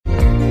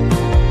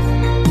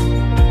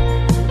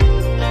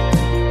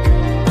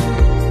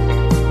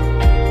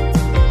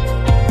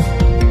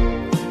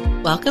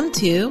Welcome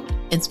to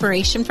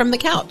Inspiration from the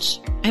Couch.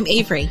 I'm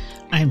Avery.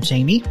 I'm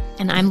Jamie.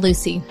 And I'm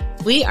Lucy.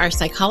 We are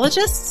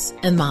psychologists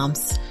and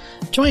moms.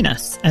 Join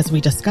us as we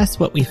discuss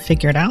what we've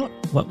figured out,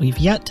 what we've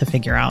yet to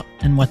figure out,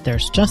 and what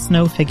there's just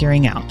no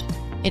figuring out.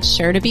 It's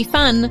sure to be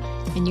fun,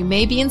 and you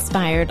may be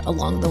inspired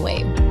along the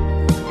way.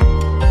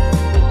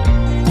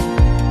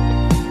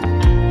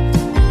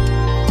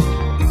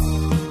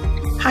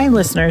 Hi,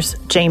 listeners.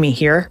 Jamie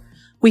here.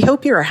 We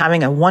hope you are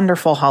having a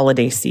wonderful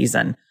holiday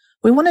season.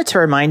 We wanted to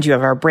remind you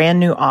of our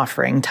brand new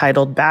offering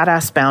titled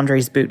Badass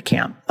Boundaries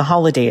Bootcamp, the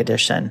holiday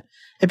edition.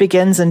 It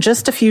begins in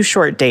just a few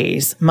short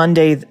days,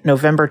 Monday,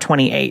 November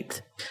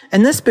 28th.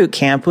 In this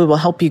bootcamp, we will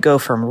help you go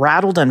from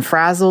rattled and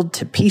frazzled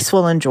to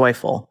peaceful and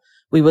joyful.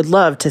 We would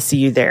love to see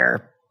you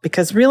there.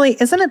 Because really,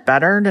 isn't it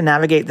better to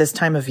navigate this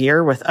time of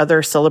year with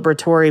other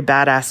celebratory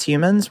badass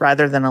humans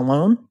rather than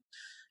alone?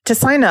 To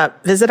sign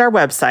up, visit our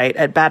website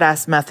at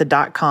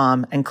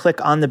badassmethod.com and click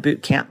on the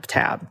Bootcamp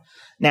tab.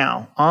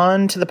 Now,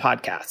 on to the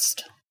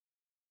podcast.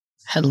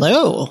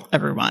 Hello,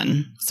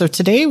 everyone. So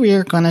today we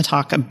are going to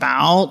talk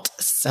about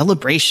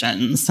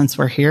celebrations since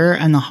we're here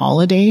in the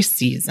holiday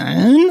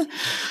season.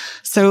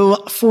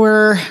 So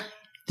for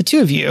the two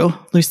of you,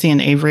 Lucy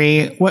and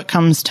Avery, what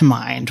comes to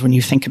mind when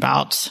you think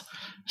about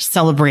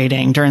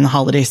celebrating during the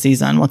holiday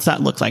season? What's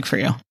that look like for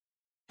you?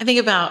 I think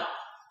about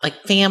like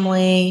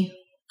family.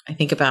 I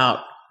think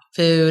about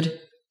food.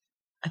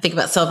 I think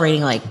about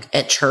celebrating like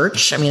at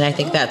church. I mean, I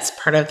think that's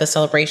part of the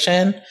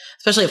celebration,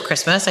 especially of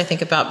Christmas. I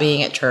think about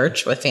being at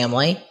church with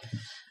family.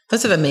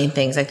 Those are the main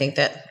things I think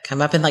that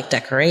come up in like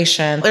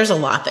decoration. There's a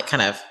lot that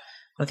kind of,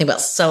 when I think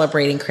about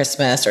celebrating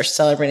Christmas or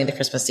celebrating the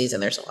Christmas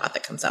season, there's a lot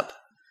that comes up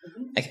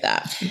like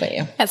that. But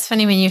you? That's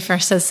funny. When you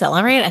first said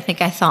celebrate, I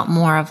think I thought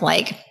more of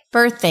like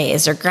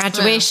birthdays or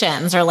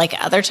graduations or like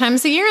other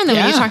times a year. And then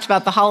when you talked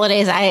about the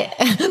holidays,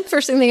 the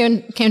first thing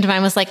that came to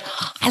mind was like,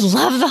 I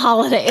love the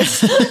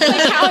holidays.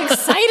 Like how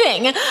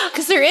exciting.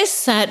 Because there is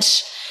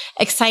such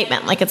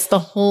excitement. Like it's the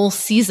whole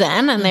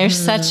season and there's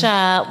such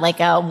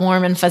a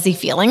warm and fuzzy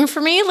feeling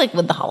for me, like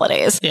with the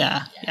holidays.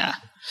 Yeah.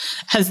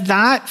 Has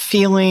that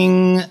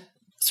feeling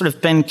sort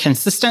of been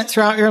consistent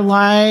throughout your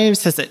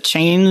lives? Has it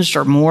changed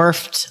or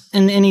morphed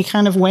in any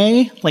kind of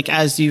way? Like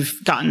as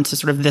you've gotten to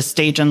sort of this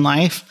stage in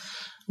life?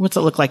 What's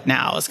it look like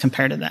now as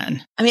compared to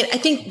then? I mean, I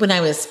think when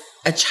I was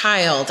a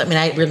child,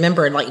 I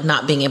remember like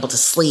not being able to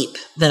sleep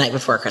the night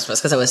before Christmas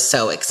because I was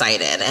so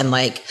excited. And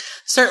like,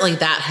 certainly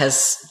that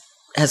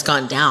has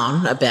gone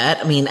down a bit.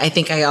 I mean, I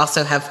think I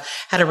also have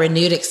had a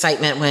renewed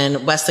excitement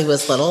when Wesley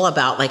was little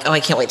about like, oh,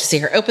 I can't wait to see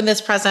her open this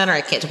present, or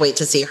I can't wait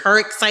to see her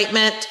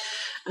excitement,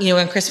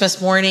 on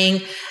Christmas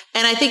morning.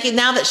 And I think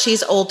now that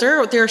she's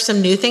older, there are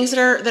some new things that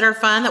are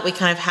fun that we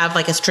kind of have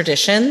like as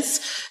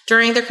traditions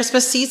during the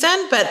Christmas season.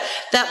 But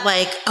that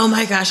like, oh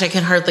my gosh, I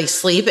can hardly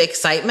sleep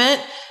excitement.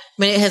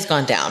 It has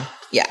gone down.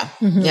 Yeah.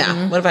 Mm-hmm.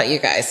 Yeah. What about you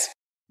guys?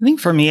 I think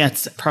for me,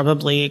 it's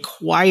probably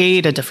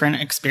quite a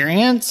different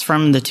experience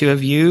from the two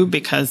of you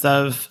because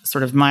of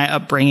sort of my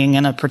upbringing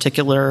in a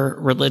particular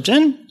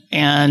religion.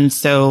 And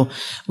so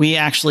we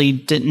actually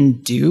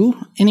didn't do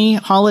any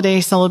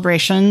holiday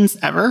celebrations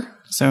ever.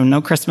 So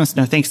no Christmas,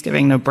 no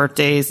Thanksgiving, no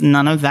birthdays,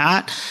 none of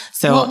that.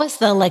 So what was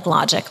the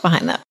logic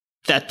behind that?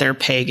 That they're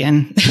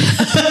pagan.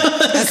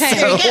 Okay.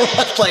 So,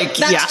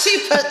 That's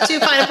too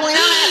fine a point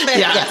on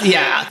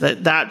it.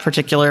 But That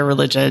particular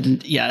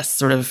religion,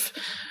 sort of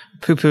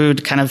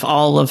poo-pooed kind of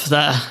all of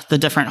the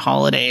different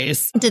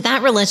holidays. Did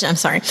that religion,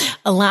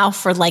 allow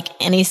for like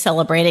any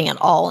celebrating at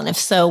all? And if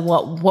so,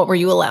 what were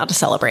you allowed to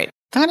celebrate?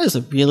 That is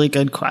a really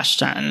good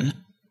question.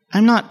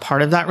 I'm not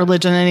part of that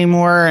religion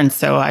anymore. And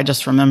so I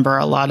just remember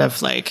a lot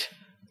of like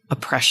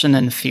oppression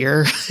and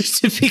fear,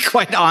 to be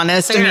quite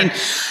honest. Fair.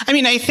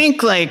 I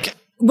think like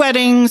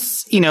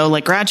weddings,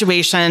 like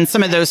graduation,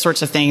 some of those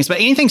sorts of things, but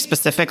anything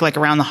specific like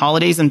around the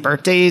holidays and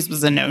birthdays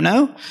was a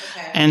no-no.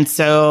 Okay. And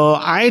so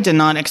I did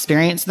not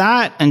experience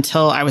that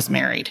until I was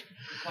married.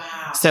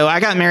 Wow. So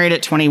I got married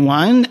at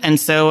 21. And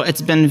so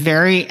it's been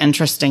very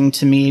interesting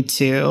to me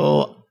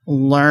to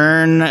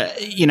learn,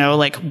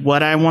 like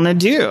what I want to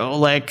do,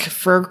 like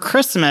for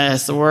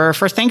Christmas or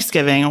for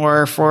Thanksgiving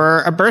or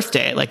for a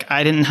birthday. Like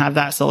I didn't have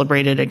that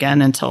celebrated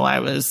again until I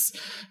was,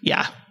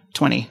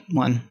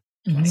 21.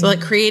 So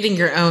like creating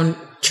your own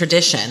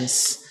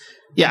traditions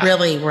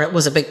really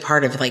was a big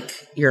part of like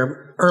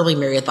your early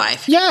married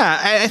life. Yeah.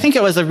 I think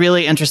it was a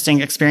really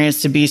interesting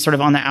experience to be sort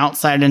of on the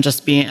outside and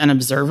just be an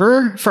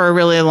observer for a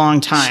really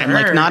long time. Sure.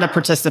 Like not a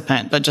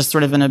participant, but just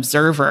sort of an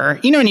observer.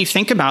 And you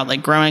think about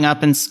like growing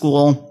up in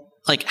school,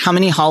 like how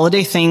many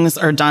holiday things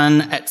are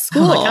done at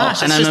school. Oh my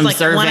gosh. And it's just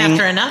observing, like one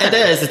after another. It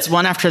is. It's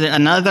one after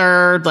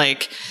another.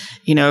 Like,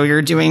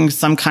 you're doing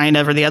some kind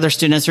of, or the other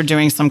students are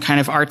doing some kind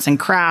of arts and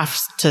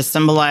crafts to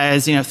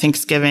symbolize,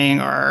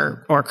 Thanksgiving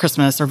or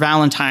Christmas or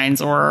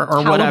Valentine's or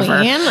whatever.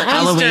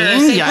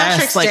 Halloween,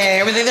 yes. Like,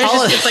 Day.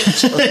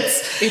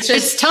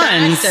 It's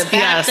tons.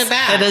 Back to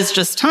back. It is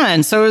just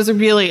tons. So it was a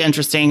really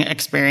interesting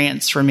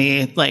experience for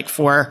me, like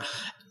for,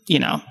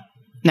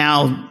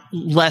 now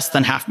less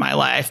than half my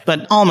life,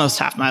 but almost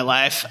half my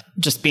life,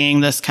 just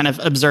being this kind of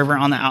observer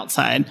on the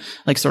outside,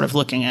 like sort of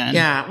looking in.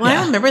 Yeah.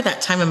 Well, I remember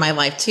that time in my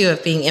life too,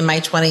 of being in my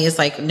 20s,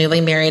 like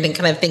newly married and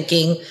kind of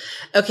thinking,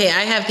 okay,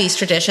 I have these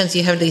traditions,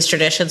 you have these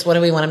traditions. What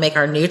do we want to make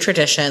our new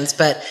traditions?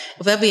 But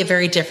that'd be a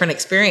very different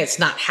experience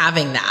not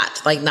having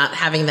that, like not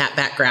having that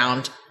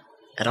background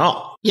at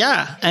all.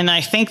 Yeah. And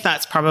I think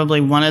that's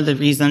probably one of the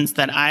reasons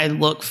that I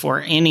look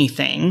for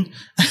anything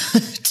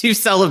to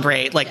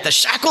celebrate. Like the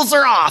shackles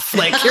are off.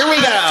 Like, here we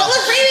go.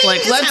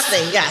 Like,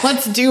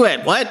 let's do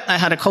it. What? I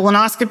had a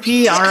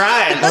colonoscopy. All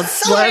right.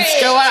 Let's go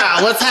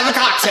out. Let's have a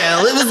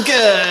cocktail. It was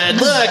good.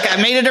 Look,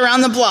 I made it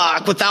around the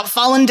block without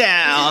falling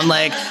down.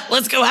 Like,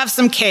 let's go have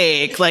some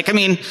cake. Like, I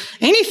mean,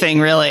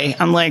 anything really.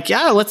 I'm like,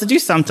 yeah, let's do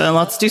something.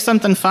 Let's do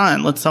something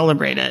fun. Let's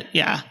celebrate it.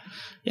 Yeah.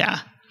 Yeah.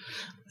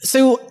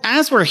 So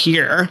as we're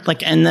here,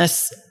 like in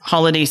this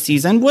holiday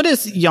season, what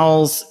is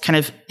y'all's kind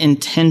of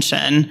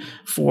intention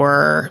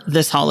for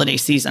this holiday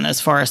season as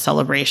far as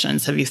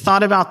celebrations? Have you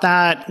thought about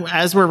that?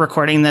 As we're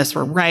recording this,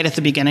 we're right at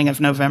the beginning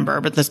of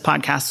November, but this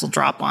podcast will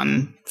drop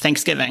on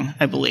Thanksgiving,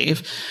 I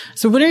believe.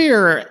 So what are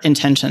your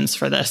intentions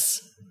for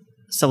this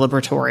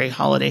celebratory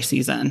holiday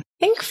season?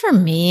 I think for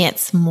me,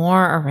 it's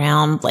more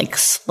around like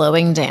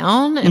slowing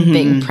down and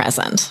being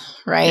present,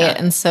 right? Yeah.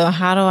 And so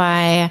how do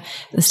I,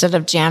 instead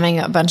of jamming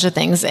a bunch of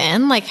things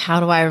in, like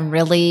how do I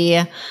really,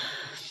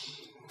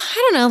 I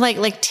don't know,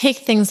 like take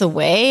things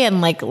away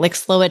and like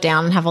slow it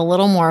down and have a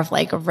little more of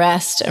like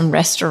rest and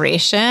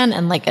restoration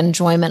and like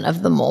enjoyment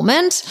of the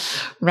moment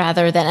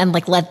rather than, and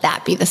like let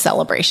that be the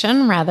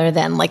celebration rather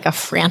than like a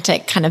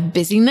frantic kind of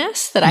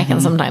busyness that I can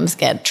sometimes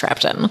get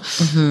trapped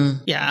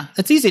in. Yeah.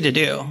 It's easy to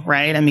do,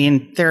 right? I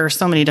mean, there are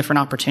so many different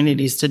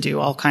opportunities to do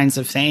all kinds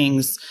of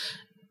things,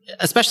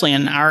 especially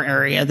in our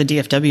area, the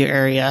DFW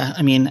area.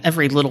 I mean,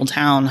 every little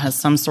town has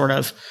some sort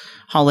of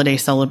holiday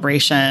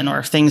celebration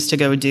or things to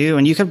go do.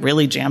 And you could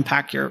really jam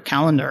pack your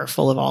calendar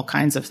full of all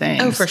kinds of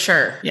things. Oh, for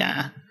sure.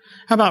 Yeah.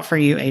 How about for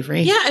you,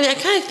 Avery? Yeah. I mean, I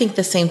kind of think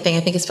the same thing.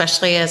 I think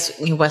especially as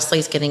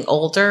Wesley's getting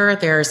older,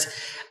 there's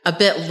a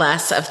bit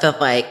less of the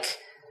like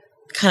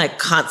kind of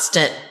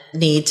constant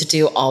need to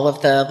do all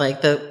of the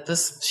like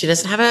she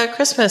doesn't have a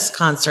Christmas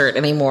concert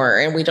anymore,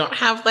 and we don't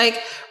have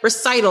like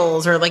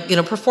recitals or like,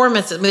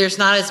 performances. I mean, there's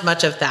not as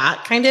much of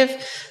that kind of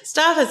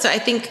stuff. And so I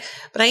think,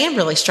 but I am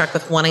really struck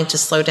with wanting to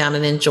slow down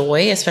and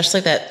enjoy, especially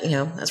that,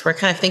 as we're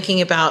kind of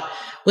thinking about,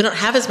 we don't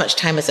have as much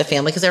time as a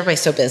family because everybody's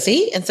so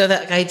busy. And so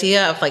that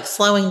idea of like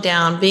slowing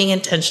down, being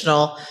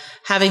intentional,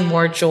 having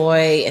more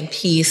joy and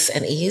peace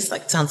and ease,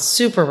 like sounds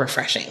super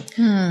refreshing.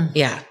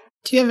 Yeah.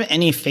 Do you have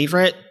any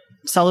favorite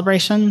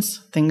celebrations,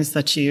 things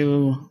that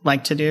you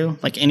like to do,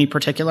 like any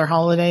particular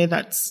holiday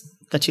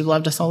that you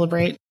love to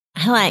celebrate?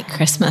 I like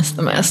Christmas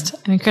the most.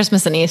 I mean,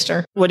 Christmas and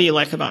Easter. What do you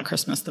like about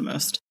Christmas the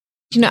most?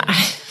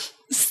 I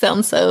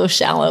sound so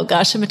shallow,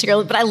 gosh,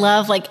 immaterial, but I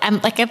love I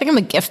think I'm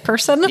a gift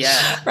person,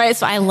 right?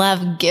 So I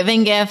love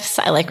giving gifts.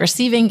 I like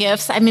receiving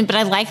gifts. I mean, but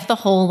I like the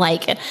whole,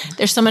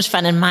 there's so much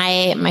fun in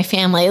my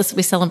families.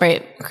 We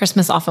celebrate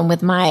Christmas often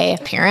with my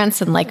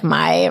parents and like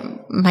my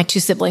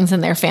two siblings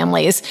and their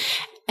families.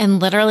 And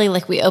literally,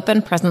 we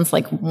open presents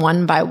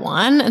one by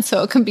one, and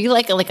so it can be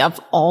like a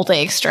all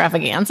day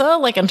extravaganza,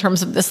 in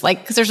terms of this,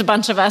 because there's a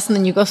bunch of us, and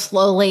then you go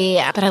slowly.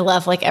 But I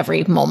love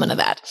every moment of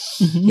that.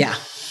 Yeah.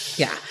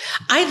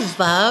 I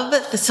love.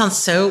 This sounds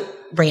so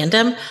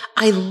random.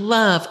 I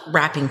love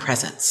wrapping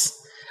presents.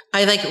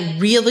 I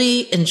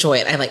really enjoy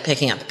it. I like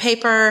picking out the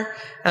paper.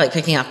 I like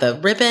picking out the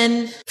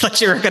ribbon. I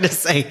thought you were going to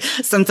say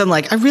something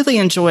like, I really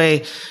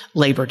enjoy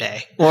Labor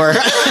Day or.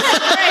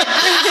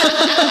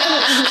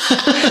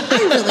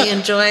 I really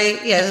enjoy,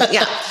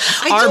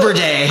 Arbor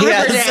Day.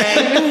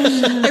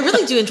 I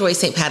really do enjoy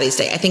St. Patty's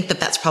Day. I think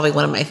that's probably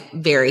one of my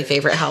very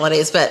favorite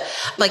holidays. But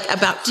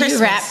about Christmas, do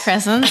you wrap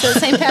presents at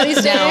St.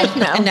 Patty's Day?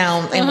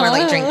 No, I more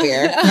like drink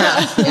beer.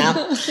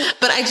 Yeah.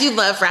 But I do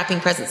love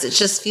wrapping presents. It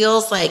just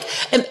feels like,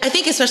 and I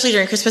think especially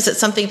during Christmas, it's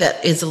something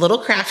that is a little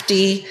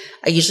crafty.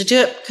 I usually do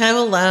it kind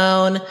of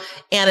alone.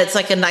 And it's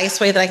a nice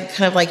way that I can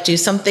kind of do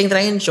something that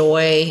I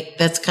enjoy.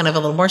 That's kind of a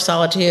little more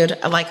solitude.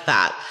 I like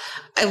that.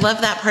 I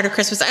love that part of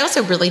Christmas. I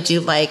also really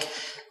do like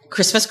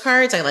Christmas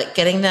cards. I like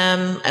getting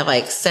them. I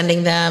like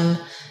sending them.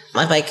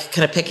 I like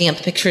kind of picking up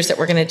the pictures that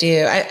we're going to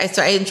do.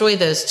 So I enjoy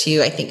those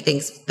two, I think,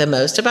 things the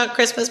most about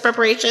Christmas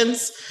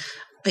preparations.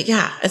 But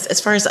yeah,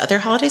 as far as other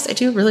holidays, I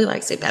do really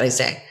like St. Patty's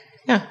Day.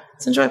 Yeah,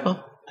 it's enjoyable.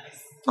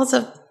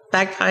 Also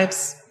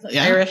bagpipes,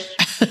 Irish.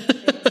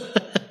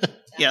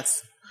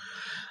 Yes.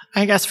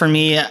 I guess for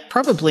me,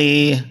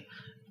 probably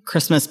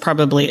Christmas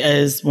probably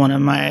is one of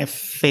my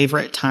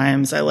favorite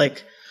times.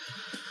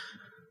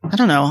 I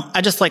don't know.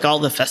 I just like all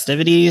the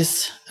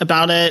festivities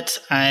about it.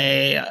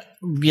 I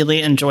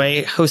really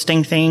enjoy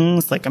hosting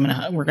things. We're going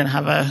to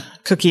have a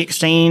cookie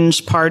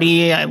exchange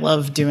party. I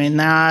love doing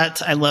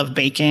that. I love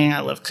baking.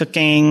 I love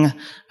cooking.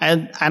 I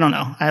don't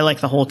know. I like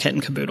the whole kit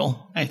and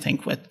caboodle, I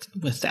think,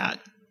 with that.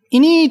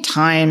 Any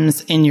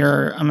times in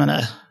we're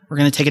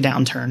going to take a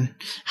downturn.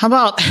 How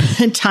about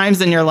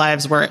times in your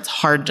lives where it's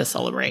hard to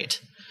celebrate?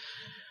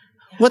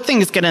 What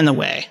things get in the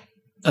way?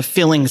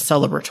 feeling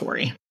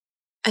celebratory?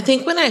 I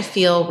think when I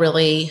feel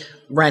really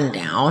run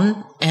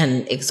down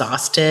and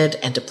exhausted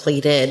and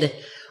depleted,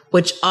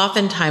 which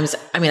oftentimes,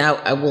 I mean,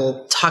 I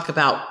will talk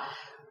about,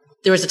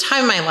 there was a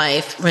time in my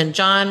life when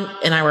John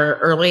and I were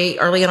early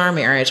in our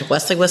marriage.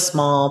 Wesley was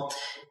small,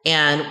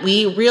 and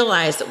we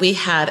realized that we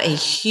had a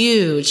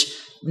huge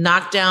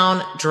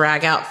knockdown,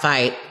 drag out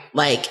fight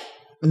like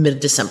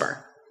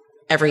mid-December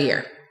every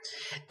year.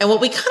 And what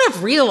we kind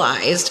of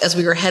realized as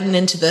we were heading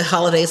into the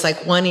holidays,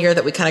 like one year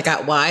that we kind of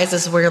got wise,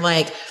 is we're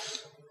like,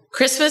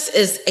 Christmas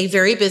is a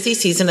very busy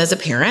season as a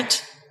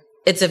parent.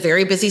 It's a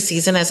very busy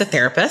season as a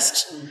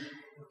therapist.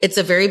 It's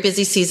a very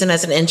busy season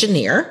as an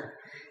engineer.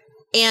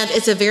 And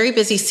it's a very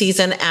busy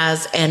season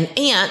as an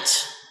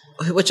aunt,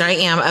 which I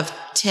am, of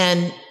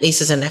 10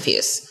 nieces and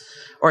nephews,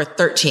 or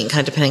 13,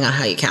 kind of depending on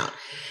how you count.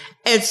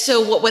 And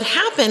so what would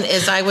happen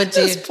is I would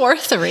do... Those poor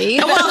 3.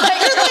 Well,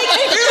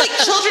 they're like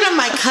children of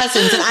my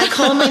cousins, and I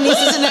call them my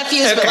nieces and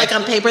nephews, but like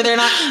on paper they're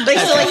not. But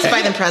I still like to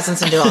buy them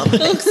presents and do all the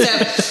things.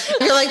 So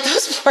you're like,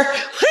 those poor...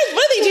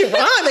 What did they do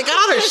wrong? They got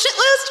on their shit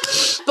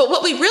list? But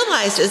what we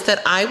realized is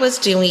that I was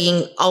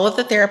doing all of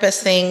the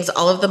therapist things,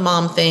 all of the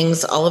mom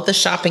things, all of the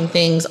shopping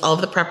things, all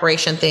of the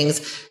preparation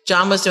things.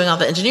 John was doing all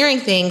the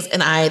engineering things,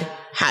 and I'd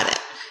had it.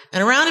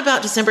 And around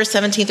about December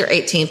 17th or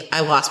 18th,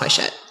 I lost my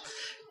shit.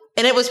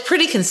 And it was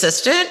pretty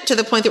consistent to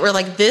the point that we're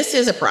like, this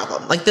is a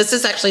problem. Like, this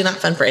is actually not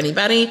fun for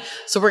anybody.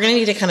 So we're going to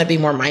need to kind of be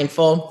more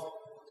mindful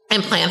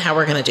and plan how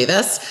we're going to do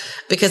this,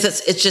 because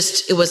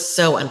it was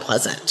so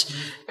unpleasant.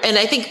 And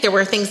I think there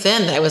were things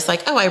then that I was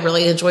like, oh, I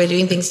really enjoy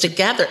doing things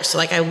together. So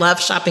like, I love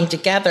shopping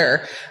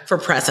together for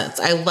presents.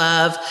 I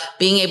love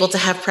being able to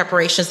have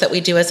preparations that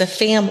we do as a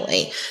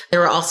family. There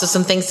were also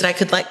some things that I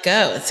could let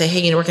go and say,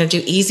 hey, we're going to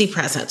do easy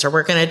presents, or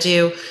we're going to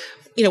do,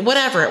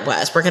 whatever it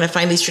was. We're going to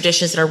find these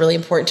traditions that are really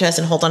important to us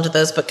and hold on to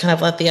those, but kind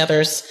of let the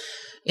others,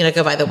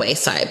 go by the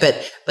wayside.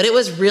 But it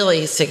was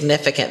really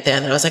significant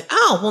then. And I was like,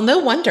 oh, well, no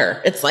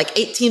wonder. It's like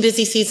 18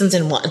 busy seasons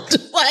in one.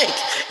 Like,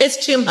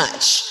 it's too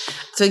much.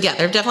 So yeah,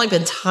 there have definitely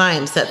been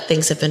times that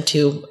things have been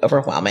too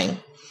overwhelming,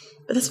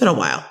 but it's been a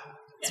while.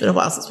 It's been a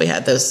while since we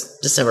had those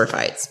December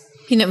fights.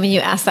 When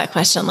you ask that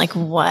question, like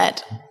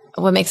what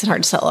makes it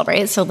hard to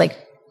celebrate? So like,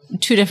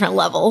 2 different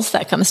levels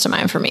that comes to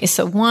mind for me.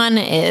 So one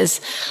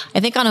is, I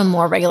think on a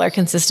more regular,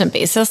 consistent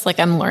basis, like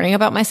I'm learning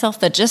about myself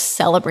that just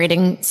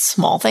celebrating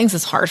small things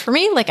is hard for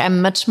me. Like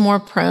I'm much more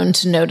prone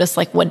to notice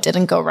like what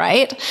didn't go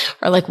right,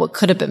 or like what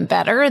could have been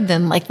better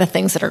than like the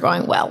things that are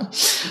going well.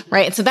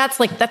 Right. So that's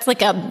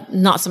like a,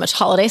 not so much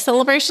holiday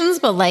celebrations,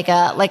 but like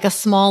a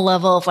small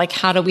level of like,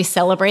 how do we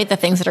celebrate the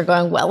things that are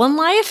going well in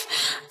life?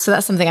 So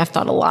that's something I've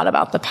thought a lot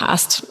about the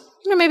past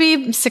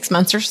maybe 6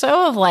 months or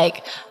so, of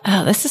like,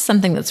 oh, this is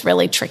something that's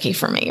really tricky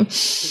for me.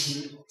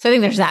 So I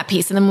think there's that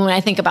piece. And then when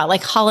I think about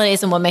like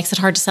holidays and what makes it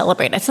hard to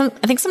celebrate, I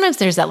think sometimes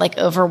there's that like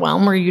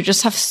overwhelm where you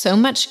just have so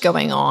much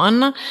going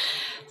on.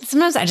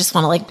 Sometimes I just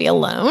want to like be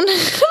alone.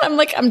 I'm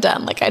like, I'm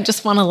done. Like, I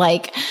just want to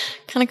like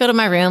kind of go to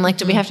my room. Like,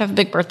 do we have to have a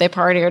big birthday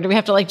party, or do we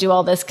have to like do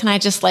all this? Can I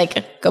just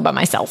like go by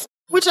myself?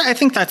 Which I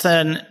think that's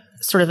an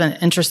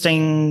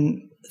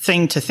interesting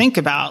thing to think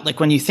about. Like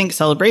when you think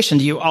celebration,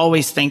 do you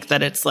always think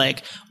that it's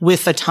like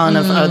with a ton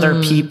of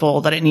other people,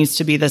 that it needs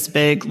to be this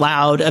big,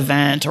 loud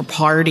event or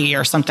party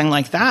or something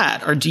like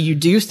that? Or do you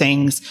do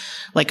things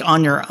like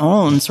on your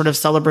own, sort of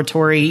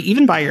celebratory,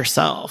 even by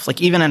yourself,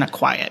 like even in a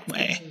quiet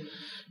way?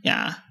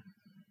 Yeah.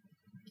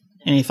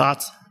 Any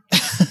thoughts?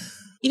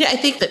 I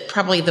think that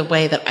probably the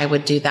way that I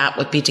would do that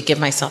would be to give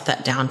myself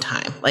that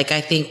downtime. Like,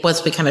 I think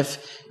once we kind of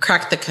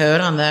cracked the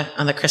code on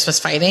the Christmas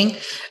fighting,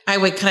 I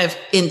would kind of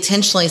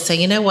intentionally say,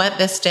 you know what,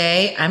 this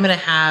day I'm going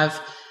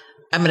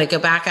to go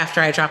back after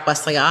I drop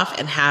Wesley off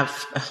and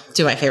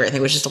do my favorite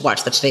thing, which is to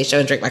watch the Today Show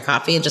and drink my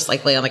coffee and just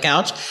like lay on the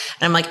couch.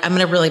 And I'm like, I'm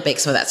going to really bake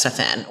some of that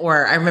stuff in.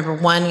 Or I remember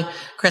one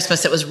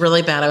Christmas, it was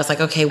really bad. I was like,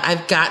 okay,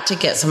 I've got to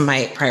get some of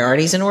my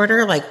priorities in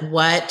order. Like,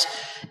 what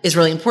is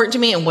really important to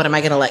me and what am I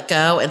going to let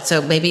go? And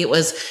so maybe it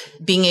was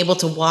being able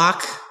to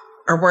walk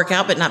or work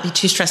out, but not be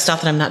too stressed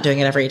out that I'm not doing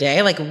it every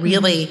day. Like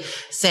really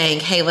saying,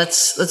 hey,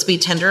 let's be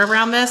tender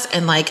around this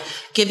and like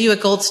give you a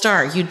gold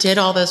star. You did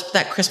all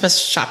that Christmas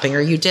shopping,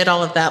 or you did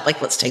all of that.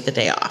 Like, let's take the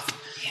day off.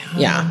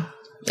 Yeah.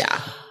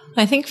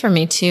 I think for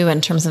me too, in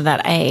terms of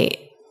that,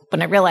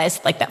 when I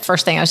realized like that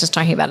first thing I was just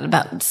talking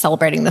about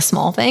celebrating the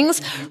small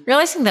things,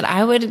 realizing that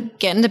I would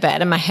get into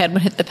bed and my head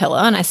would hit the pillow,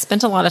 and I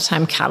spent a lot of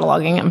time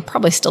cataloging, and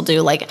probably still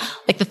do, like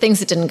the things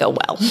that didn't go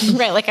well,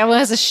 right? Like I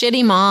was a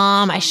shitty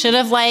mom. I should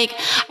have I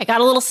got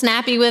a little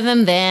snappy with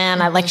him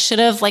then. I should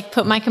have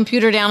put my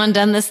computer down and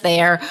done this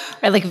there.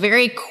 Right?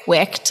 Very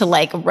quick to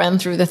run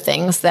through the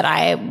things that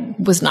I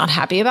was not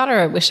happy about or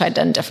I wish I'd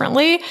done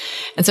differently.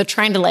 And so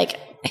trying to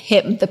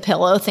hit the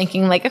pillow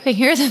thinking okay,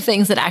 here are the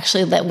things that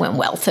actually went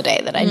well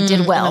today, that I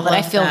did well, that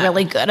I feel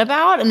really good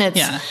about. And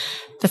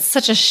that's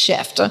such a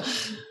shift.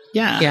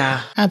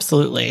 Yeah,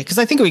 absolutely. Because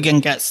I think we can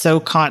get so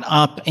caught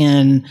up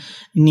in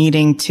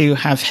needing to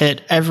have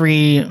hit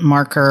every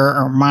marker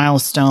or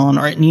milestone,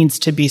 or it needs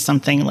to be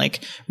something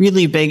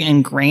really big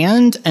and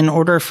grand in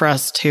order for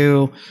us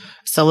to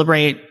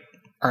celebrate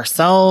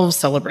ourselves,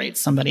 celebrate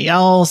somebody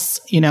else,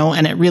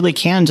 and it really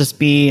can just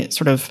be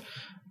sort of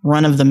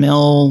run of the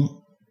mill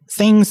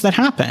things that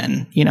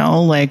happen,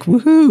 like,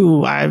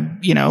 woohoo, I,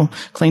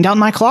 cleaned out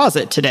my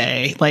closet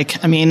today.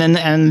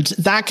 And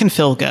that can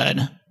feel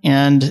good.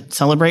 And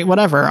celebrate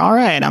whatever. All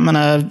right, I'm going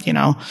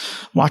to,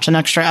 watch an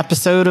extra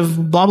episode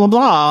of blah, blah,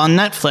 blah on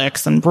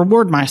Netflix and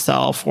reward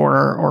myself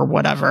or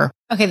whatever.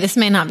 Okay, this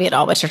may not be at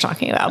all what you're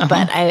talking about,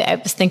 but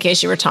I was thinking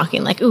as you were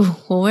talking, like, ooh,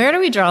 well, where do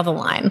we draw the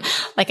line?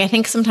 Like, I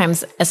think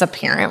sometimes as a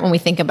parent, when we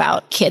think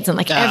about kids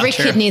and every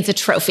kid needs a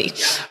trophy,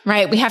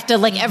 right? We have to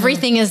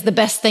everything is the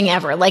best thing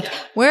ever. Like,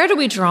 where do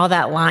we draw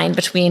that line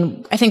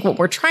between, I think what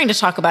we're trying to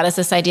talk about is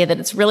this idea that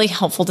it's really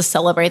helpful to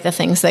celebrate the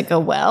things that go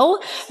well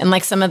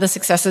and some of the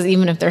successes,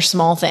 even if they're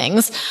small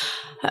things.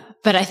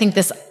 But I think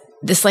this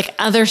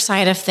other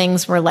side of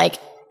things where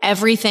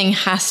everything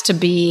has to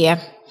be,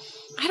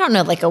 I don't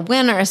know, a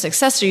win or a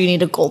success, or you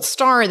need a gold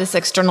star, or this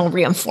external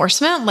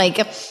reinforcement.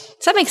 Does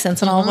that make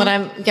sense at all? What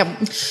I'm,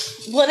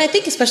 Well, and I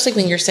think especially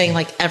when you're saying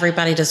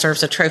everybody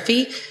deserves a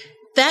trophy,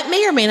 that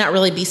may or may not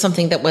really be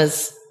something that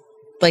was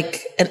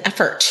an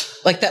effort.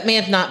 That may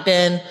have not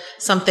been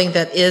something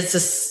that is a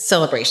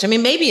celebration. I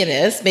mean, maybe it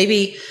is.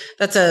 Maybe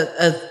that's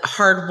a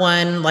hard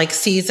one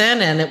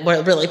season, and it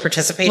really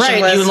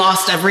participation was. You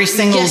lost every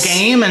single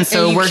game, and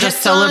so we're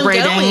just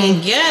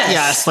celebrating.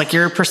 Yes,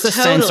 your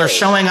persistence or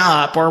showing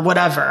up or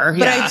whatever.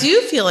 But I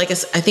do feel I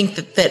think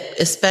that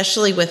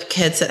especially with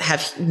kids that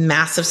have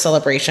massive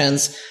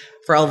celebrations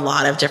for a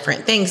lot of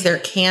different things, there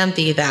can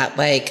be that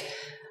I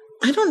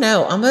don't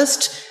know,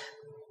 almost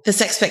this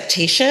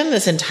expectation,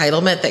 this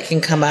entitlement that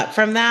can come up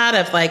from that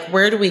of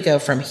where do we go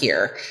from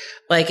here?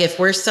 If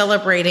we're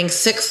celebrating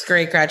 6th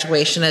grade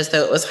graduation as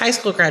though it was high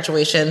school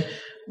graduation,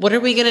 what are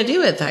we going to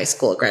do at high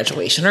school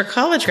graduation or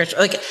college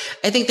graduation?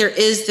 I think there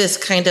is this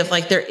kind of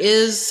there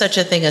is such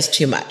a thing as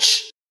too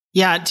much.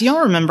 Yeah. Do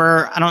y'all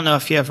remember, I don't know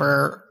if you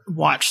ever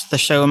watched the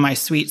show My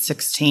Sweet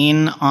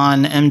 16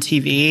 on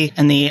MTV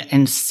and the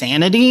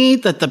insanity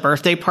that the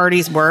birthday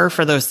parties were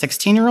for those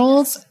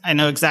 16-year-olds? I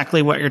know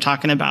exactly what you're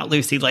talking about,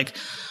 Lucy.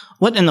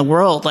 What in the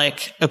world?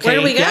 Okay, where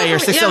do we go? Yeah, you're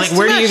 16.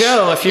 Where do you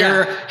go if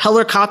you're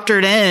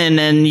helicoptered in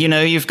and,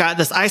 you've got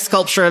this ice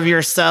sculpture of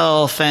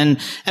yourself and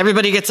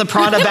everybody gets a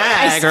Prada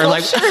bag or I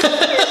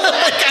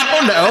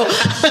don't know.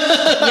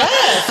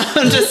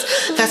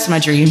 Yes. That's my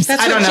dreams.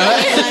 That's I don't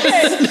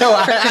know. No,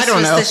 I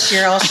don't know. This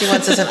year, all she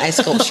wants is an ice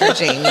sculpture,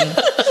 Jamie.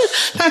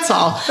 That's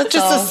all.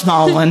 A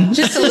small one.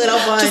 Just a little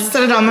one. Just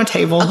set it on the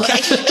table. Okay.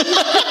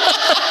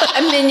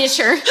 A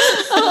miniature.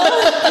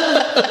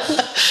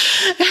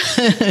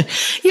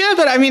 Yeah,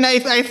 but I mean,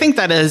 I think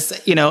that is,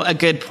 a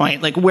good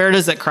point. Where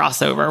does it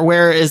cross over?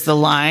 Where is the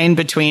line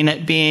between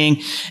it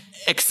being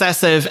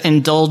excessive,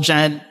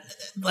 indulgent,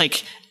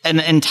 an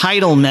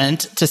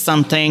entitlement to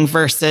something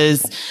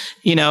versus,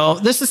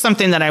 this is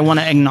something that I want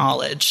to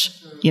acknowledge,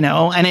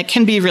 and it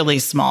can be really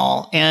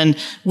small. And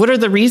what are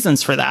the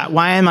reasons for that?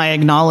 Why am I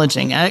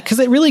acknowledging it? Because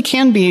it really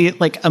can be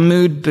a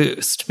mood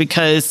boost.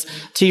 Because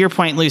to your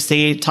point,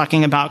 Lucy,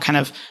 talking about kind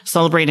of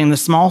celebrating the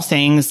small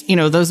things,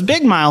 those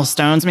big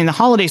milestones. I mean, the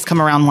holidays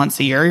come around once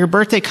a year. Your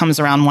birthday comes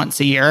around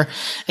once a year.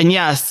 And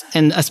yes,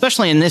 and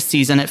especially in this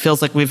season, it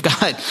feels like we've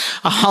got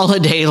a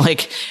holiday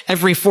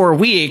every 4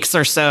 weeks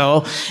or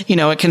so.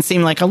 It can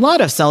seem like a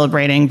lot of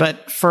celebrating,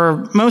 but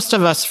for most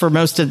of us, for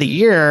most of the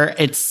year,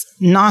 it's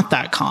not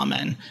that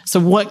common.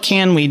 So what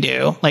can we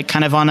do?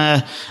 Kind of on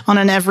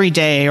an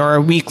everyday or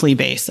a weekly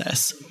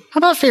basis? How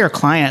about for your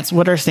clients?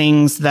 What are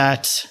stories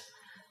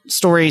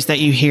that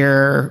you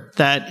hear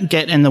that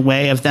get in the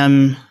way of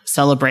them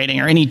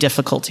celebrating or any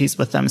difficulties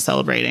with them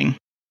celebrating?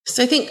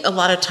 So I think a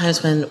lot of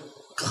times when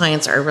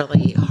clients are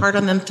really hard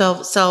on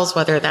themselves,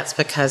 whether that's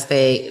because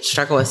they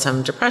struggle with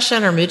some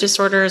depression or mood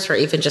disorders, or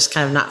even just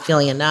kind of not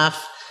feeling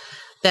enough,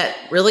 that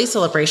really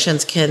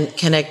celebrations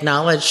can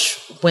acknowledge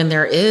when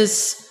there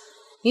is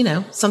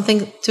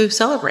something to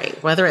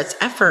celebrate, whether it's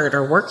effort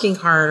or working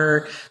hard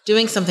or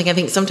doing something. I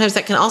think sometimes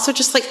that can also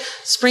just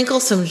sprinkle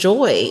some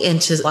joy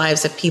into the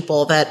lives of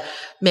people that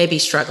may be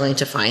struggling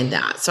to find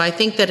that. So I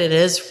think that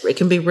it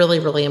can be really,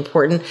 really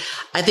important.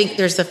 I think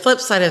there's the flip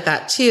side of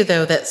that too,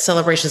 though, that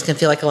celebrations can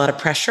feel like a lot of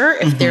pressure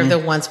if they're the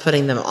ones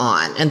putting them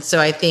on. And so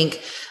I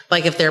think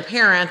if they're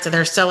parents and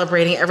they're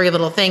celebrating every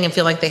little thing and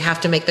feel like they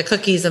have to make the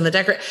cookies and the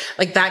decorate,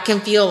 that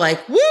can feel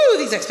woo,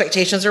 these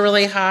expectations are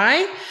really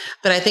high.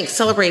 But I think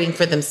celebrating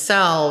for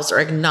themselves or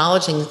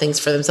acknowledging things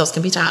for themselves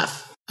can be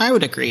tough. I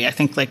would agree. I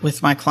think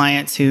with my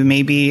clients who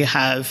maybe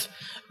have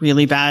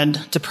really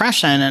bad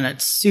depression and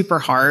it's super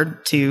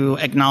hard to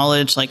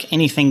acknowledge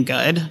anything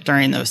good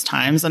during those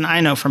times. And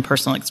I know from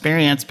personal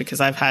experience because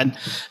I've had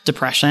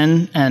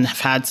depression and have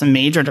had some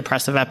major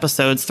depressive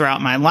episodes throughout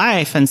my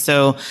life. And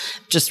so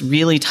just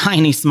really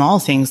tiny, small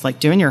things like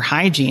doing your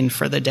hygiene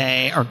for the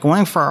day or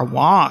going for a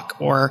walk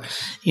or,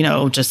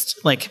 just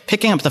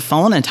picking up the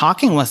phone and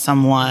talking with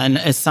someone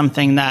is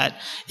something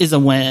that is a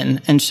win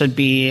and should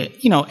be,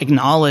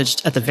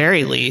 acknowledged at the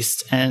very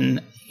least.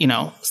 And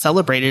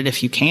celebrate it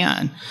if you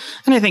can.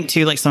 And I think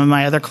too, like some of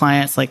my other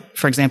clients, like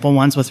for example,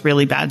 ones with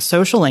really bad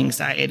social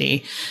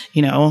anxiety,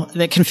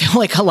 that can feel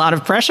like a lot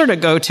of pressure to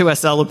go to a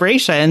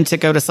celebration, to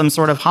go to some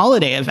sort of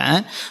holiday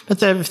event.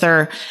 But if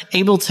they're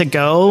able to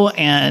go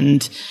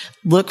and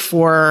look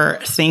for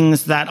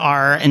things that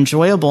are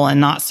enjoyable and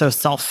not so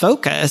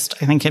self-focused,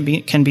 I think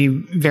can be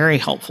very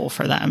helpful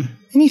for them.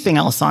 Anything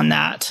else on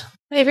that?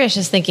 I was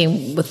just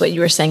thinking with what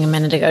you were saying a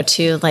minute ago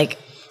too, like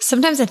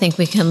sometimes I think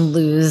we can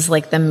lose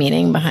like the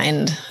meaning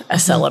behind a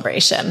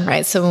celebration,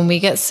 right? So when we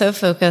get so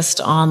focused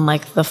on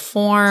like the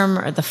form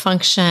or the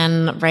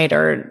function, right?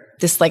 Or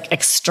this like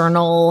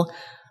external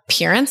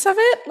appearance of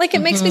it, like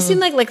it makes me seem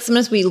like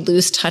sometimes we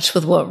lose touch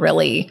with what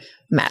really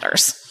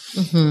matters.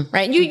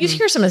 Right. You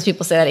hear sometimes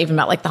people say that even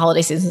about like the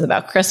holiday seasons,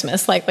 about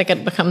Christmas, like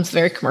it becomes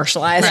very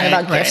commercialized and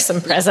about gifts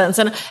and presents.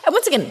 And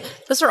once again,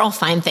 those are all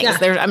fine things.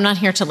 I'm not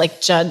here to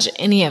like judge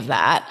any of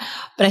that.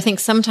 But I think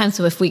sometimes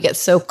if we get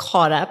so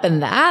caught up in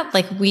that,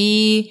 like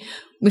we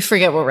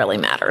forget what really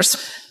matters.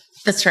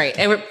 That's right.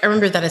 I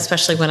remember that,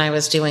 especially when I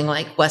was doing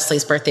like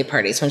Wesley's birthday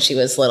parties when she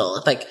was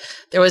little. Like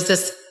there was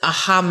this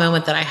aha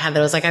moment that I had that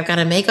was like, I've got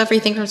to make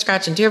everything from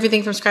scratch and do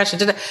everything from scratch.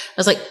 And I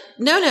was like,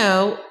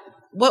 no.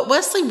 What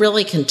Wesley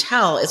really can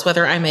tell is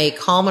whether I'm a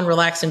calm and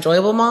relaxed,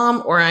 enjoyable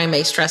mom or I'm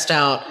a stressed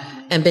out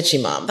and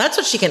bitchy mom. That's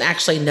what she can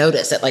actually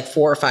notice at like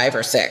 4 or 5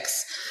 or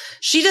 6.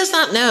 She does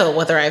not know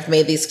whether I've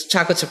made these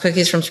chocolates or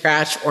cookies from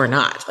scratch or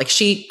not. Like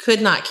she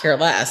could not care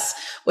less.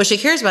 What she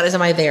cares about is,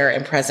 am I there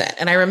and present?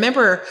 And I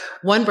remember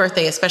one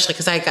birthday, especially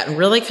because I had gotten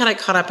really kind of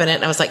caught up in it.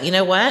 And I was like, you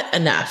know what?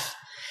 Enough.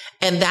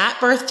 And that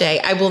birthday,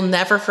 I will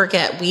never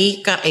forget.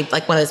 We got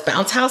one of those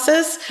bounce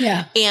houses.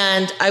 Yeah.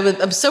 And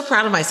I'm so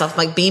proud of myself,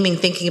 like beaming,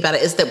 thinking about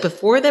it, is that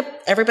before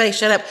everybody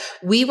showed up,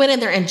 we went in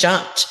there and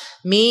jumped.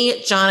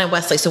 Me, John, and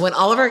Wesley. So when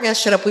all of our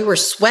guests showed up, we were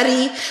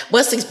sweaty.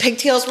 Wesley's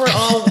pigtails were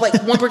all like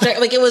one project.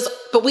 Like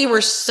but we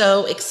were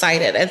so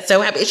excited and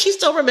so happy. And she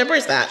still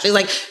remembers that. She's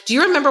like, do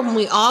you remember when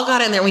we all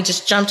got in there and we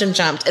just jumped and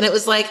jumped? And it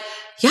was like,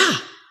 yeah.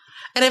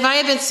 And if I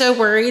had been so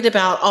worried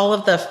about all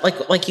of the,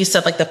 like you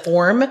said, like the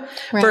form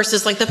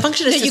versus like the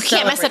function is you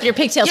can't mess up your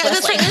pigtails. Yeah,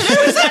 that's right.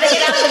 Everyone's got to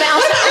get out of the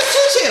bounce. I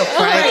told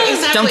you. Right.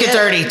 Exactly. Don't get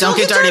dirty. Don't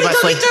get dirty,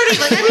 Wesley. Don't get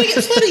dirty. Like I'm going to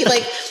get sweaty.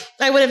 Like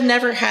I would have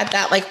never had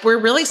that. Like we're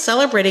really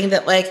celebrating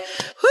that. Like,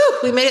 whew,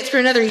 we made it through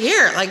another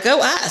year. Like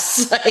go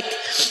us. Like,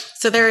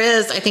 so there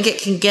is, I think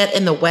it can get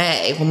in the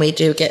way when we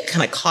do get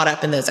kind of caught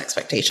up in those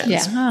expectations.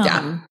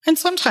 Yeah. And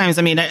sometimes,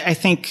 I mean, I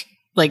think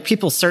like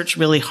people search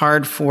really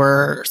hard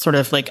for sort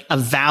of like a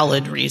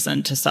valid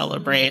reason to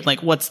celebrate.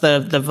 Like what's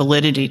the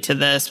validity to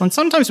this? When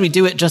sometimes we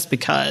do it just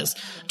because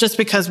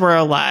we're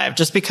alive,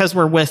 just because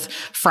we're with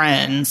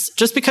friends,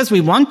 just because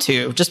we want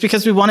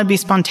to be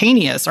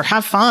spontaneous or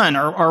have fun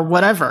or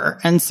whatever.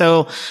 And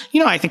so,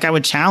 I think I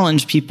would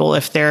challenge people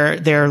if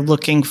they're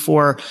looking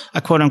for a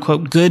quote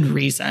unquote good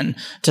reason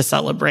to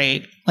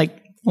celebrate. Like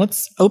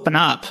let's open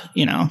up,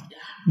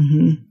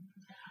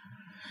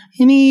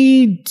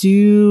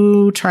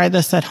 do try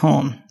this at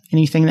home.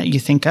 Anything that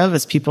you think of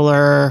as people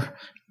are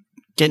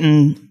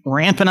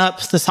ramping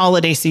up this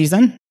holiday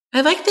season? I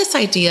like this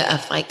idea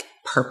of like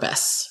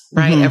purpose,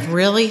 right? Of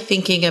really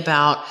thinking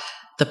about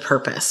the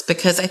purpose,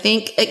 because I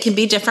think it can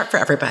be different for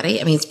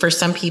everybody. I mean, for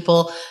some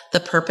people,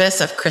 the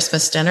purpose of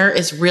Christmas dinner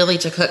is really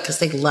to cook because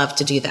they love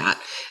to do that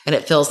and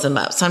it fills them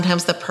up.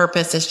 Sometimes the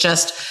purpose is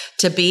just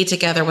to be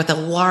together with a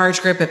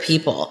large group of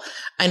people.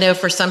 I know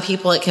for some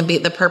people,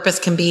 the purpose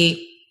can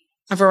be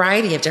a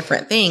variety of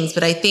different things,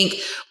 but I think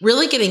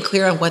really getting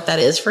clear on what that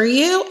is for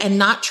you and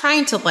not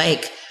trying to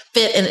like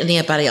fit in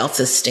anybody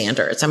else's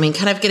standards. I mean,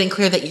 kind of getting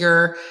clear that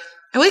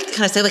I would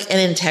kind of say like an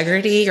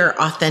integrity or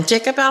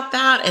authentic about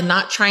that and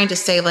not trying to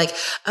say like,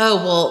 oh,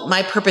 well,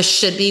 my purpose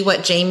should be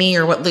what Jamie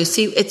or what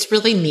Lucy, it's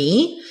really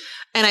me.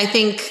 And I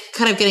think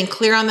kind of getting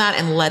clear on that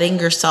and letting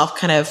yourself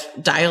kind of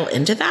dial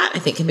into that, I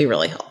think can be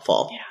really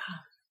helpful.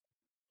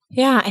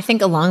 Yeah, I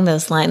think along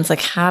those lines,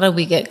 like how do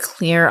we get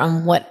clear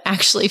on what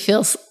actually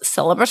feels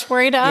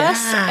celebratory to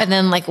us? And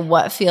then like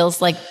what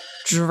feels like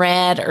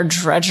dread or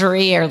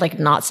drudgery or like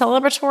not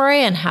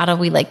celebratory? And how do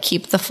we like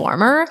keep the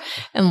former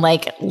and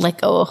like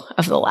let go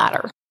of the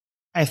latter?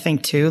 I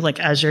think too, like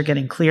as you're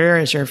getting clear,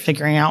 as you're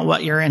figuring out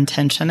what your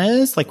intention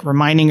is, like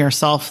reminding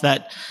yourself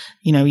that,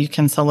 you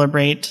can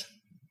celebrate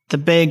the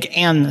big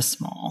and the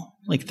small.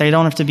 Like they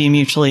don't have to be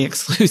mutually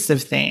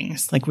exclusive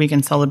things. Like we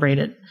can celebrate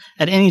it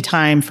at any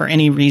time for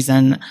any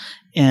reason.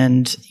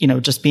 And,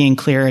 just being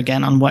clear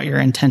again on what your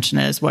intention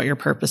is, what your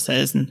purpose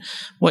is and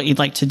what you'd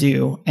like to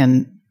do.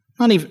 And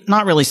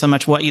not really so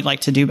much what you'd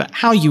like to do, but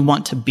how you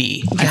want to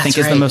be, I think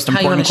is the most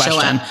important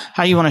question.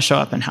 How you want to show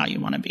up and how you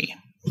want to be.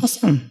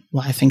 Awesome.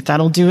 Well, I think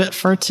that'll do it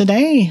for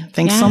today.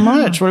 Thanks so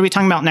much. What are we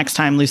talking about next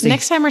time, Lucy?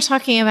 Next time we're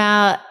talking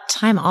about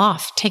time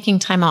off, taking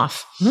time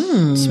off.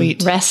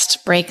 Sweet.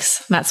 Rest,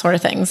 breaks, that sort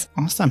of things.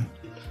 Awesome.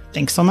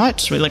 Thanks so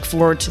much. We look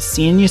forward to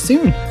seeing you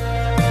soon.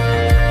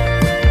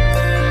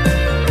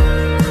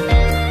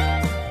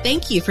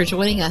 Thank you for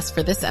joining us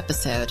for this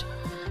episode.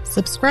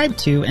 Subscribe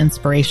to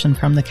Inspiration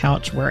from the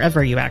Couch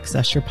wherever you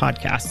access your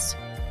podcasts.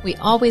 We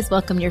always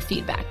welcome your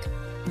feedback.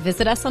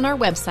 visit us on our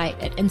website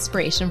at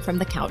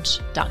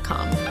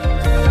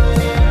inspirationfromthecouch.com.